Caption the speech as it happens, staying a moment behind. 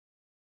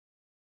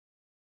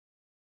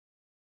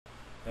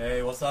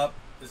Hey, what's up?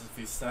 This is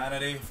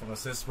Visanity from the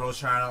CISBROS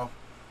channel,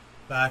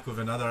 back with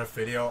another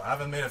video. I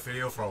haven't made a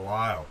video for a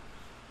while.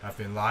 I've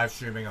been live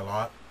streaming a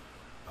lot.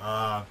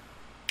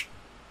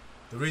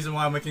 The reason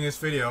why I'm making this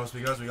video is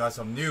because we got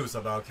some news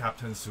about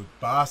Captain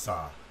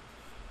Tsubasa.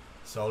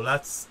 So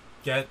let's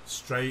get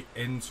straight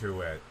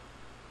into it.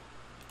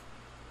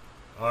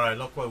 Alright,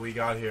 look what we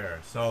got here.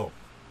 So,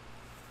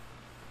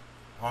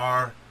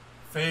 our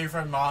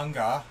favorite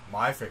manga,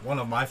 one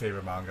of my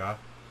favorite manga,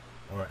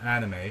 or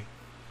anime,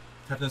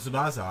 Captain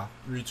Tsubasa,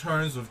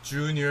 returns with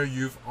Junior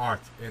Youth arc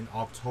in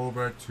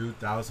October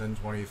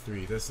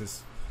 2023. This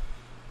is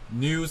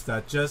news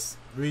that just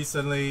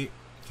recently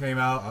came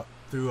out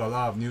through a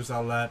lot of news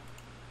outlets,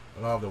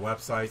 a lot of the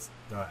websites,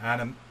 the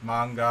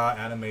manga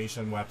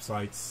animation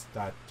websites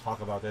that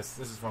talk about this.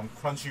 This is from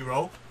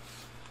Crunchyroll.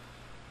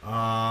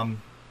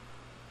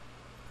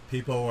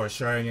 People are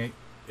sharing it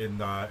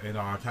in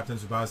our Captain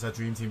Tsubasa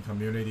Dream Team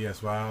community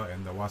as well,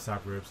 in the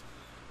WhatsApp groups.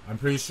 I'm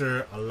pretty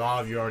sure a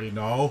lot of you already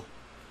know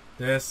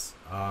this,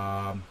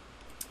 but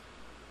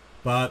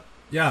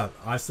yeah,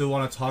 I still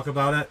want to talk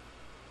about it.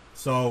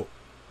 So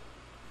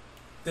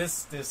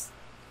this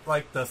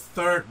like the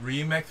third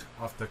remake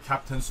of the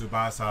Captain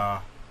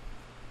Tsubasa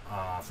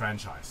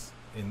franchise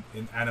in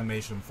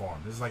animation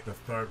form. This is like the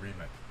third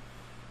remake.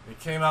 It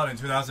came out in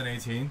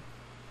 2018.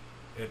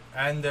 It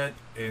ended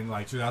in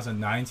like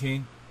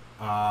 2019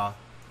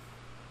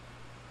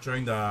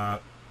 during the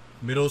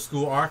middle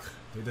school arc.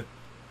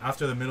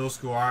 After the middle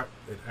school arc,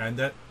 it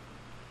ended.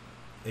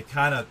 It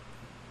kind of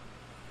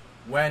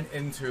went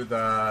into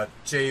the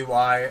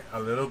JY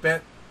a little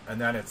bit, and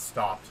then it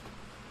stopped.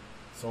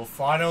 So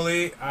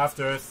finally,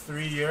 after 4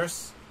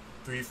 years,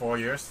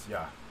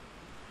 yeah,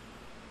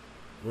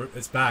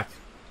 it's back.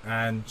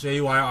 And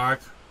JY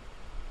arc,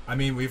 I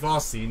mean, we've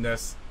all seen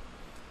this.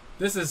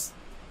 This is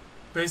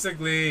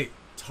basically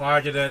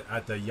targeted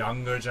at the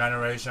younger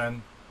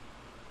generation,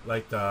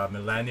 like the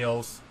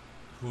millennials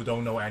who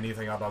don't know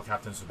anything about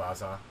Captain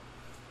Tsubasa.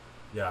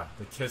 Yeah,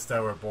 the kids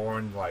that were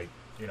born like,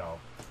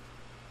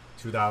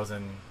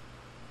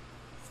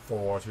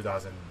 2004,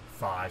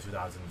 2005,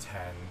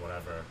 2010,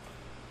 whatever.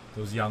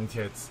 Those young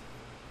kids.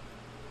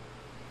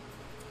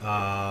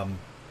 And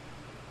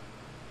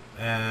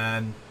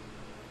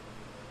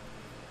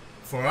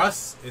for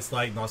us, it's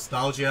like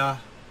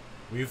nostalgia.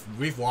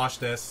 We've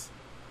watched this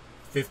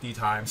 50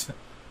 times.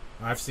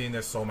 I've seen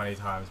this so many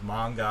times. In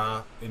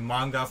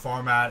manga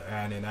format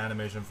and in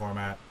animation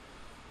format.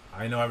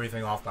 I know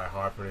everything off by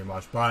heart pretty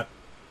much, but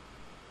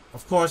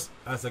of course,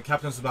 as a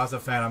Captain Tsubasa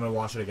fan, I'm going to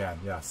watch it again.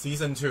 Yeah,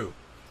 Season 2,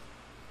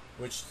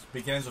 which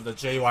begins with the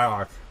JY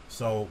arc.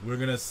 So we're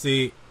going to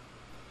see,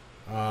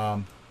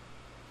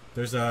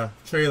 there's a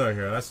trailer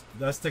here.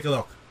 Let's take a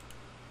look.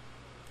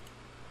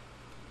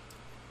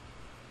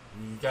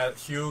 You got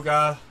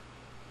Hyuga,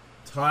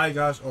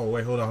 Taiga. Oh,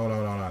 wait, hold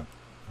on.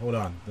 Hold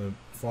on. The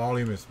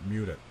volume is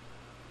muted.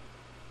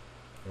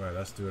 Alright,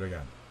 let's do it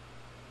again.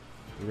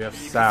 We have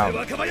sound.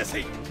 Yeah,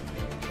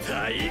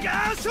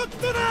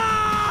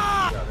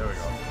 there we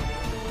go.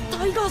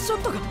 Tiger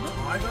shot.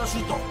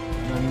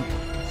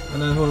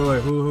 And then hold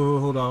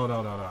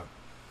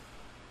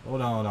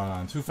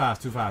on. Too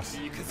fast.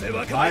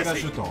 Tiger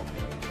shot.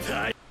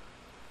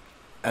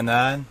 And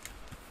then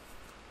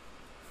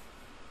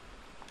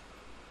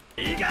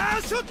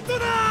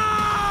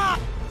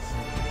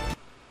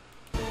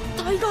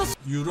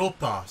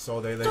Europa.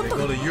 So they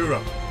go to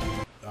Europe.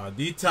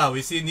 Nita,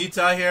 we see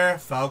Nita here.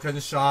 Falcon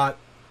shot.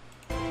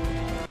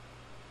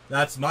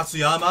 That's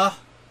Matsuyama.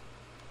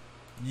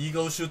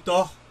 Eagle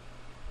Shuto.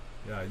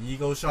 Yeah,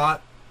 Eagle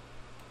shot.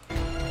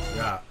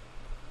 Yeah.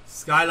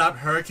 Skylab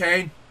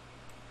Hurricane.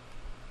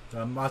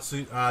 The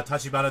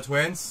Tachibana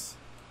twins.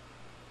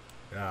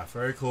 Yeah,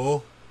 very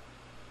cool.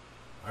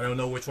 I don't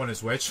know which one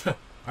is which.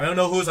 I don't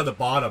know who's at the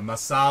bottom,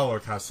 Masao or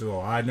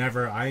Kazuo. I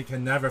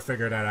can never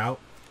figure that out.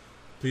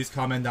 Please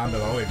comment down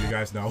below if you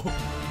guys know.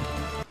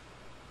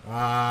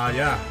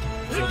 Yeah.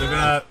 So they're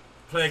gonna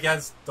play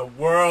against the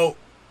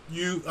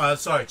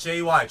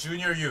JY,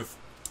 Junior Youth.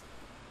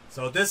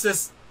 So this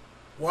is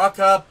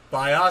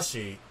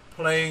Wakabayashi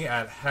playing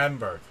at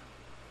Hamburg.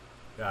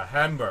 Yeah,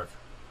 Hamburg.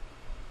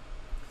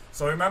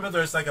 So remember,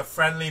 there's like a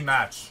friendly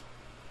match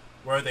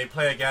where they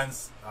play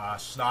against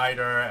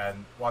Schneider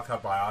and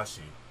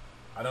Wakabayashi.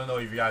 I don't know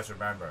if you guys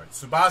remember.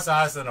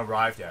 Tsubasa hasn't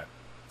arrived yet.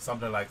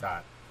 Something like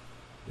that.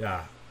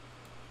 Yeah.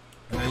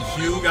 And then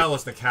Hyuga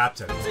was the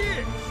captain.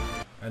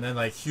 And then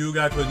like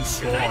Hyuga couldn't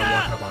score on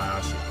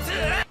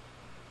Wakabayashi.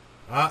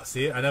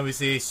 See? And then we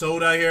see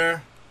Soda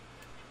here.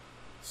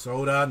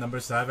 Soda,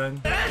 number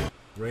 7.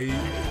 Ray.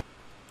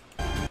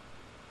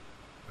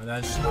 And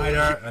then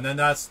Schneider. And then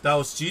that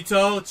was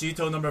Jito.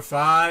 Jito, number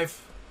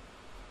 5.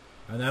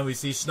 And then we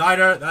see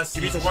Schneider.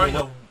 He's wearing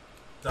the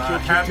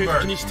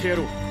Hamburg.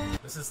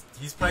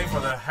 He's playing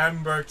for the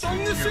Hamburg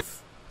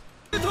Youth.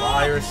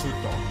 Fire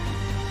Shuto.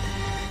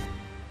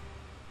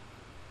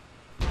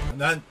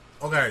 And then,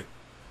 okay,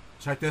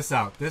 check this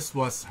out. This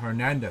was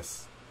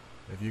Hernandez,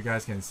 if you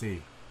guys can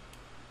see.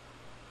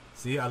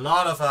 See, a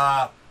lot of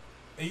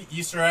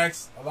Easter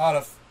eggs, a lot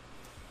of,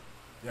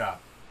 yeah,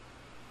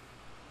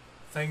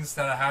 things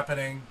that are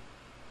happening.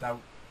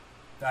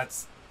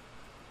 That's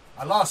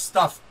a lot of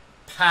stuff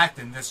packed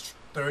in this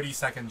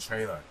 30-second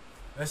trailer.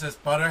 This is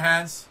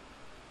Butterhands,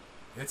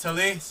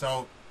 Italy.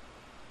 So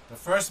the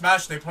first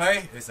match they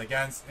play is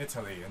against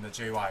Italy in the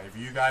JY. If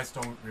you guys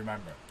don't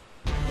remember.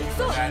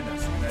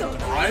 Madness. And then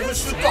driver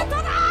shoot up.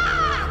 Look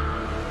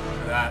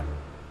at that.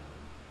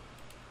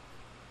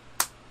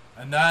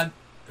 And then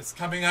it's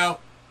coming out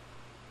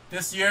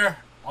this year,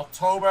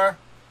 October.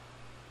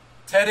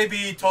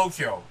 Terebi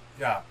Tokyo.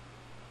 Yeah.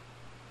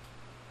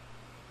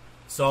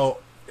 So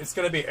it's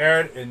gonna be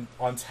aired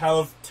on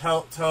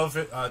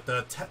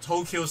the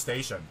Tokyo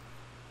station.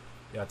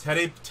 Yeah,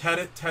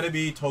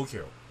 Terebi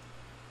Tokyo.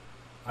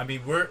 I'm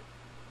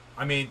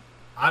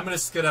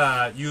just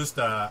gonna use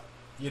the,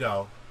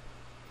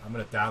 I'm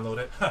gonna download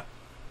it.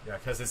 Yeah,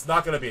 because it's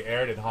not gonna be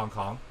aired in Hong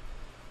Kong.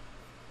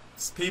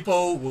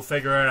 People will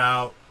figure it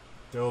out.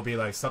 There will be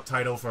like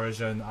subtitle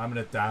version. I'm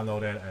gonna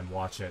download it and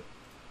watch it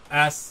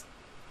as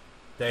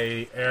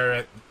they air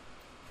it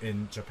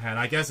in Japan.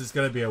 I guess it's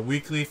gonna be a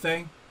weekly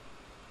thing.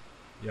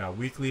 Yeah,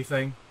 weekly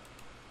thing.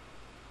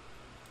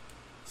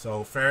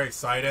 So very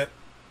excited.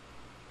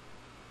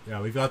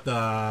 Yeah, we've got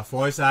the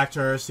voice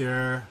actors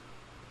here.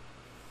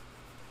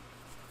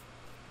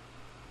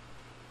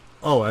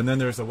 Oh, and then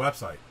there's a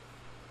website.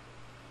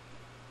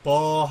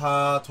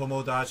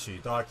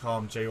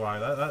 bohatomodachi.com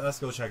JY. Let's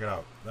go check it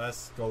out.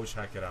 Let's go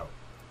check it out.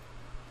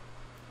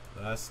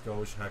 Let's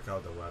go check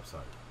out the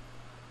website.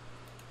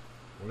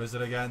 What is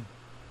it again?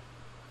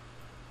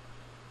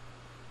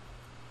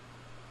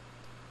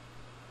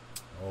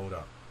 Hold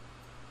up.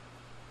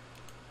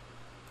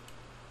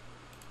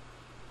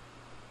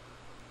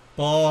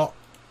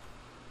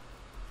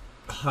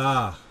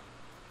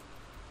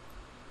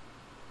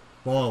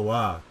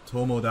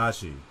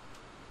 Tomodachi.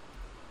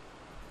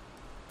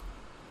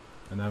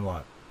 And then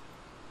what?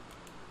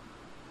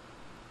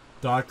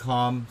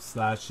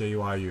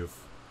 .com/JY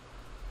Youth.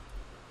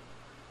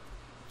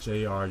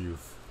 JR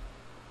Youth.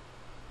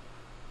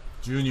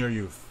 Junior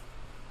Youth.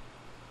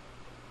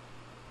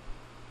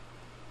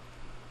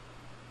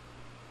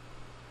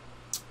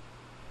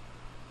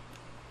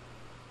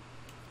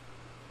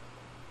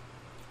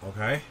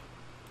 Okay.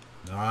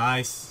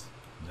 Nice.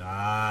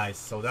 Nice.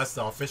 So that's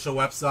the official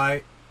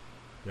website.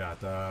 Yeah,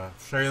 the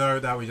trailer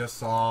that we just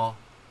saw.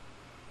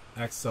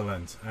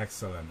 Excellent.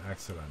 Excellent.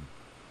 Excellent.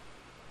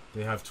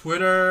 They have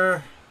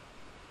Twitter.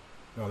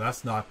 No,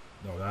 that's not.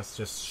 No, that's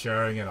just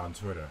sharing it on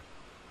Twitter.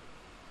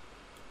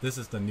 This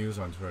is the news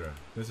on Twitter.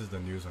 This is the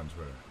news on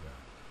Twitter. Yeah.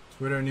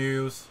 Twitter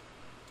news.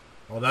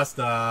 Oh, that's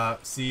the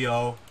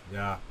CEO.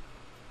 Yeah.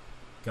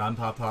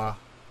 Ganpapa.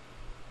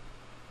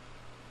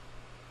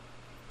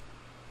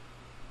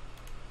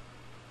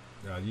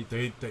 Yeah,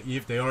 they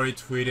already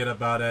tweeted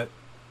about it.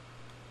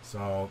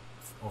 So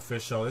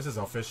official. This is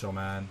official,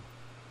 man.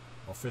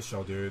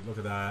 Official, dude. Look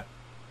at that.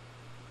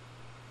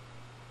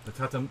 The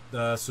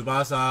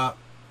Tsubasa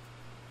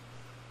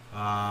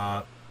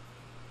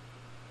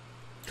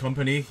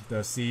company,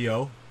 the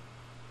CEO,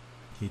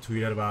 he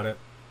tweeted about it.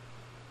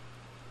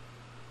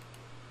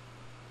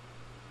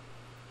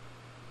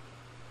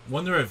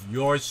 Wonder if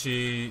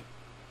Yoichi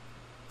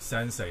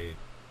Sensei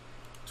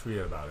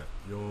tweeted about it.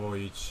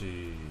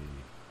 Yoichi.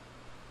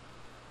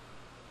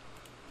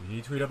 Did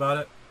he tweet about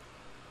it?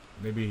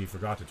 Maybe he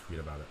forgot to tweet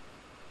about it.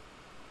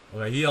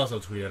 Okay, he also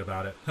tweeted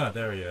about it. Huh,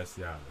 there he is.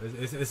 Yeah,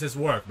 it's his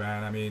work,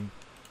 man. I mean,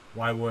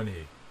 why wouldn't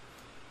he?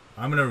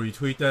 I'm gonna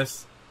retweet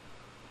this.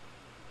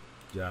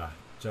 Yeah,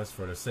 just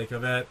for the sake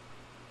of it.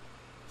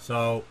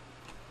 So,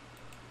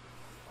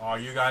 are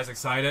you guys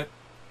excited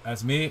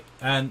as me?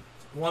 And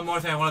one more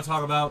thing I want to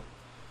talk about.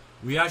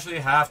 We actually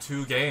have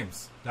two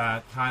games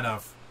that kind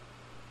of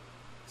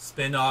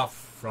spin off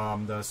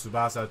from the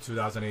Tsubasa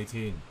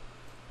 2018.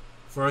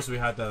 First, we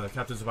had the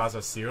Captain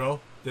Tsubasa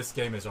 0. This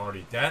game is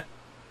already dead.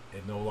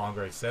 It no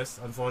longer exists,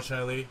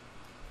 unfortunately.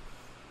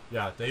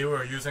 Yeah, they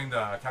were using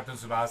the Captain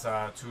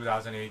Tsubasa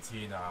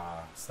 2018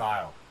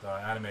 style, the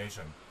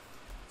animation.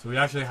 So we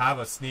actually have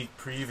a sneak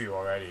preview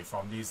already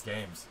from these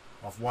games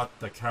of what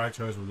the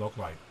characters would look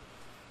like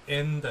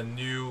in the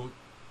new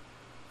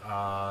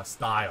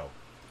style.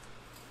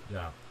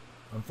 Yeah.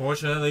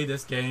 Unfortunately,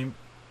 this game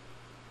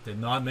did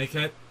not make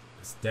it.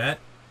 It's dead.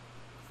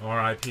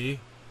 RIP.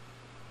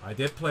 I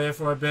did play it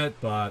for a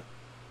bit, but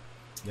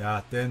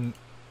yeah,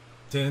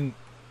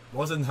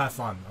 wasn't that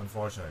fun,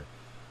 unfortunately.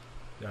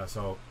 Yeah,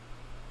 so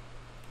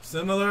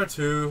similar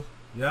to,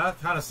 yeah,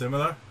 kind of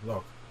similar.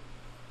 Look,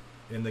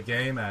 in the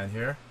game and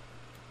here.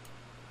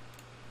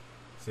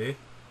 See?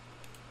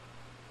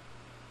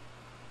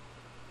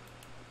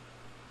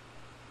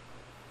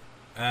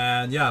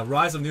 And yeah,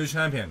 Rise of New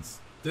Champions.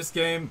 This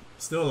game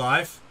still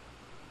alive.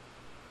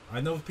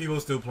 I know people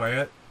still play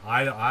it.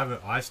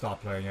 I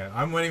stopped playing it.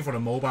 I'm waiting for the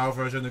mobile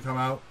version to come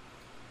out.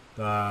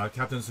 The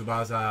Captain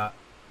Tsubasa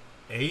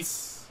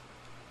Ace.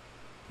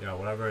 Yeah,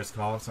 whatever it's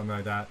called, something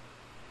like that.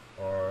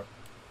 Or,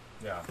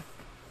 yeah.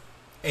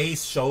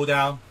 Ace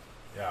Showdown.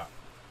 Yeah.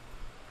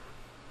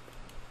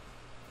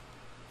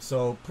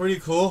 So, pretty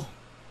cool.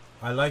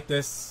 I like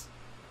this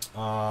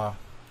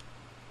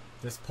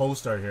this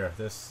poster here.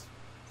 This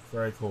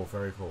very cool,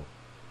 very cool.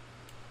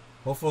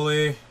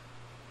 Hopefully,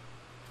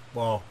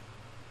 well,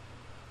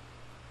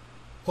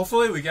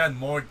 hopefully we get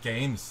more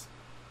games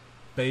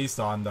based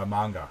on the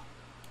manga.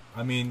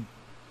 I mean,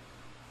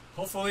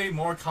 hopefully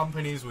more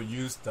companies will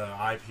use the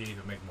IP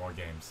to make more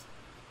games.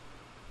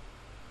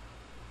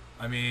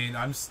 I mean,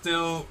 I'm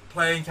still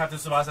playing Captain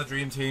Tsubasa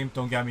Dream Team.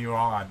 Don't get me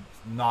wrong, I'm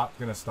not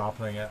gonna stop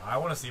playing it. I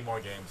want to see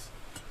more games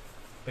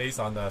based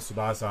on the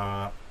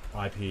Tsubasa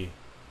IP.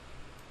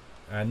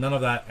 And none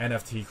of that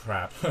NFT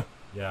crap.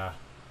 Yeah.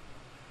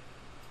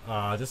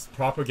 Just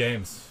proper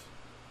games.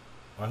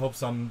 I hope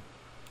some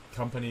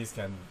companies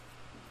can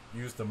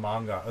use the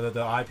manga,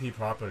 the IP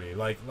properly,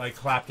 like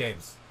Clap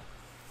Games.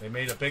 They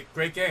made a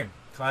great game.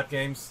 Clap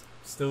Games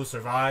still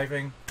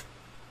surviving.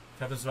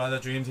 Captain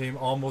Tsubasa Dream Team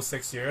almost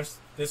 6 years.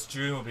 This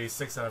June will be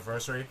 6th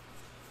anniversary.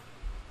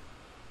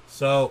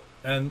 So,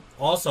 and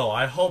also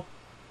I hope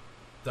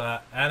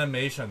the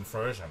animation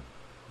version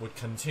would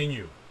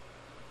continue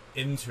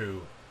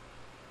into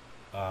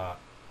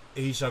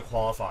Asia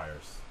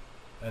qualifiers,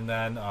 and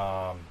then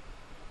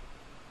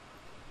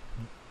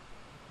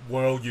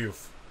World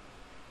Youth.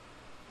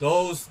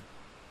 Those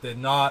did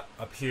not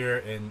appear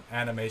in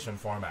animation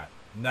format.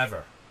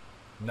 Never.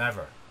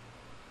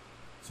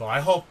 So I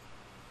hope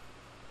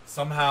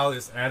somehow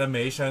this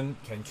animation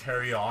can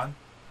carry on,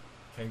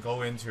 can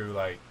go into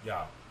like,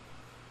 yeah,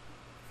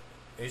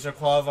 Asia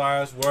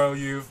qualifiers, World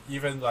Youth,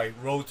 even like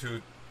Road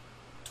to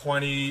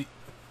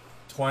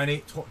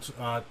 2020,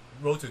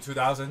 Road to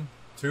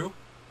 2002,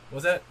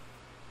 was it?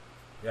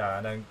 Yeah,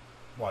 and then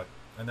what?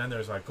 And then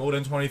there's like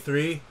Golden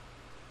 23.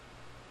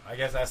 I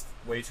guess that's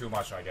way too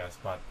much, I guess.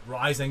 But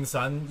Rising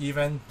Sun,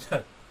 even,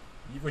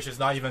 which is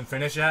not even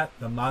finished yet,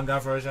 the manga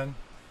version.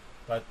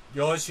 But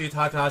Yoshi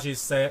Takahashi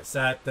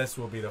said this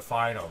will be the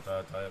final.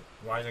 The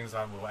Rising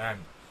Sun will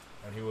end,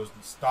 and he will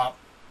stop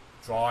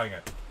drawing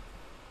it.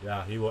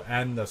 Yeah, he will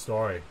end the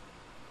story.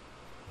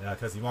 Yeah,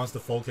 because he wants to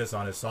focus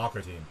on his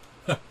soccer team.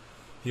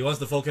 He wants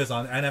to focus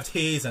on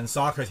NFTs and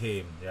soccer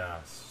team. Yeah,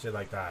 shit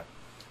like that.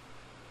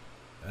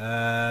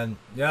 And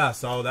yeah,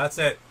 so that's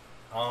it.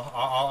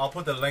 I'll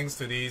put the links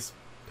to these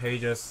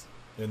pages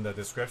in the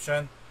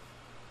description.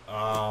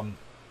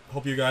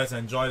 Hope you guys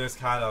enjoy this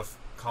kind of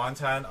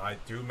content. I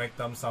do make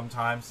them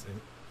sometimes.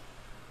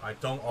 I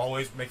don't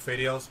always make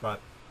videos,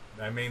 but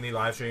I mainly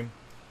live stream.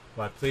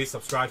 But please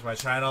subscribe to my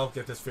channel,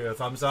 give this video a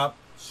thumbs up,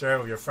 share it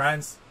with your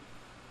friends.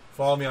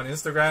 Follow me on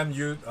Instagram,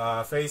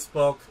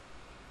 Facebook,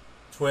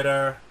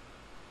 Twitter,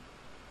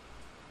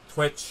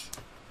 Twitch.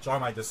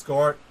 Join my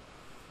Discord,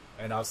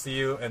 and I'll see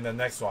you in the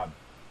next one.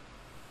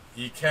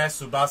 Ike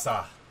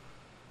Tsubasa.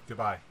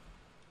 Goodbye.